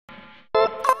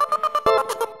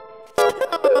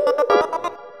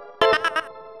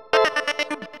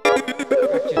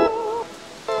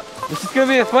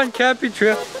be a fun camping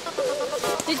trip.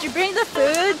 Did you bring the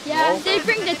food? Yeah. Did you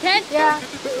bring the tent? Yeah.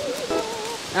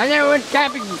 I never went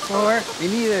camping before. Me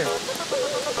neither.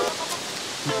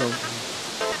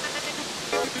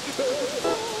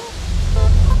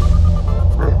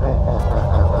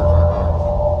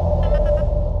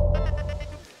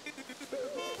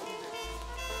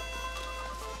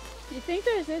 Do you think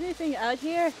there's anything out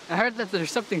here? I heard that there's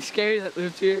something scary that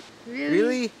lives here.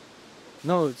 Really?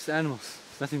 No, it's animals.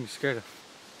 It's nothing to be scared of.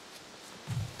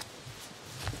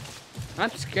 I'm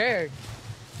scared.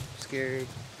 Scared.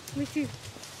 Me too.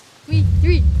 Me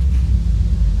three.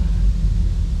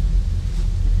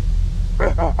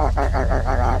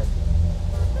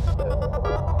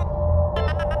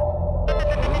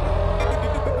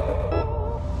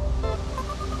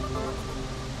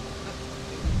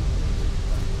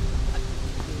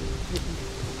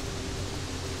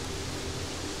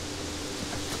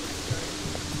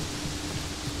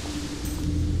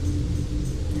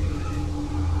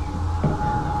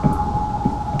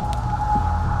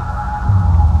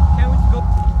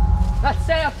 Let's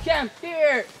set up camp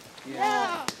here.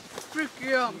 Yeah. Frick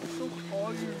yeah, I'm so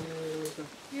tired.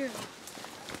 Here.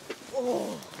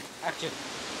 Oh, action.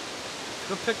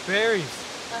 Go pick berries.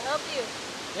 I'll help you.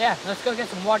 Yeah, let's go get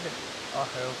some water. I'll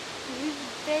help. Use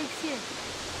the bags here.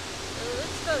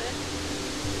 Let's go then.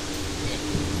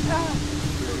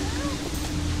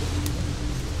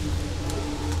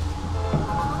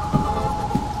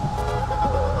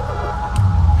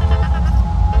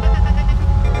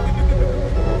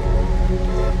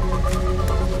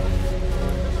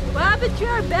 What happened to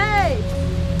your bag?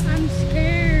 I'm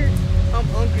scared. I'm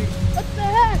hungry. What the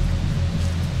heck?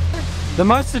 The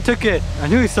monster took it. I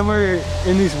knew he's somewhere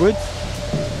in these woods.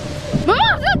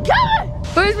 Mom, don't kill it!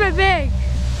 Where's my bag?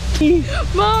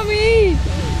 Mommy!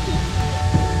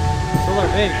 Stole our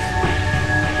bags.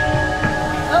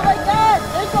 Oh my god,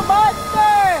 there's a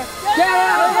monster! Get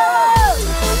out!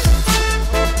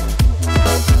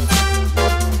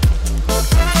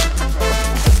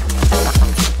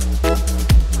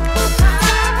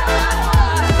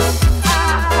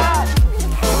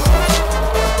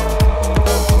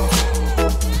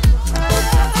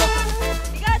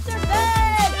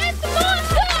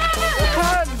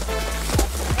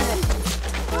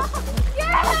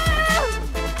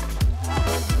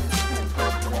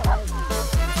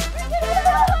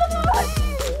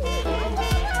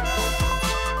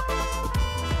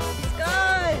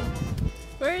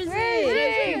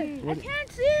 I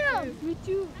can't see him. Me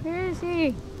too. Where is he?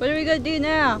 What are we gonna do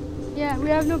now? Yeah, we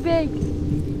have no bag.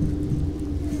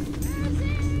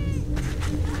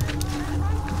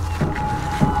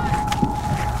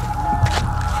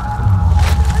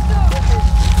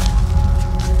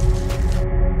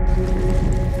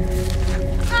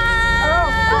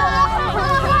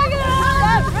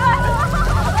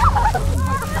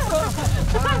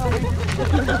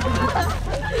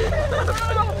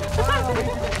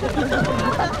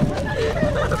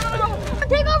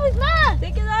 Take off his mask!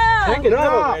 Take it off! Take it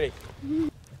off!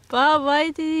 Bob,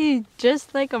 why did he dress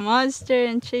like a monster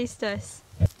and chased us?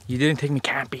 You didn't take me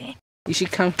camping. You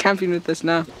should come camping with us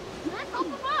now.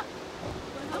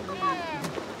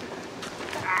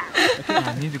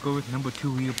 I need to go with number 2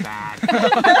 real bad.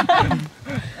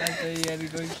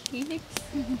 Phoenix?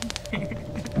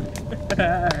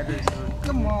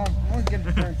 Come on, I'll get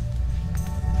it first.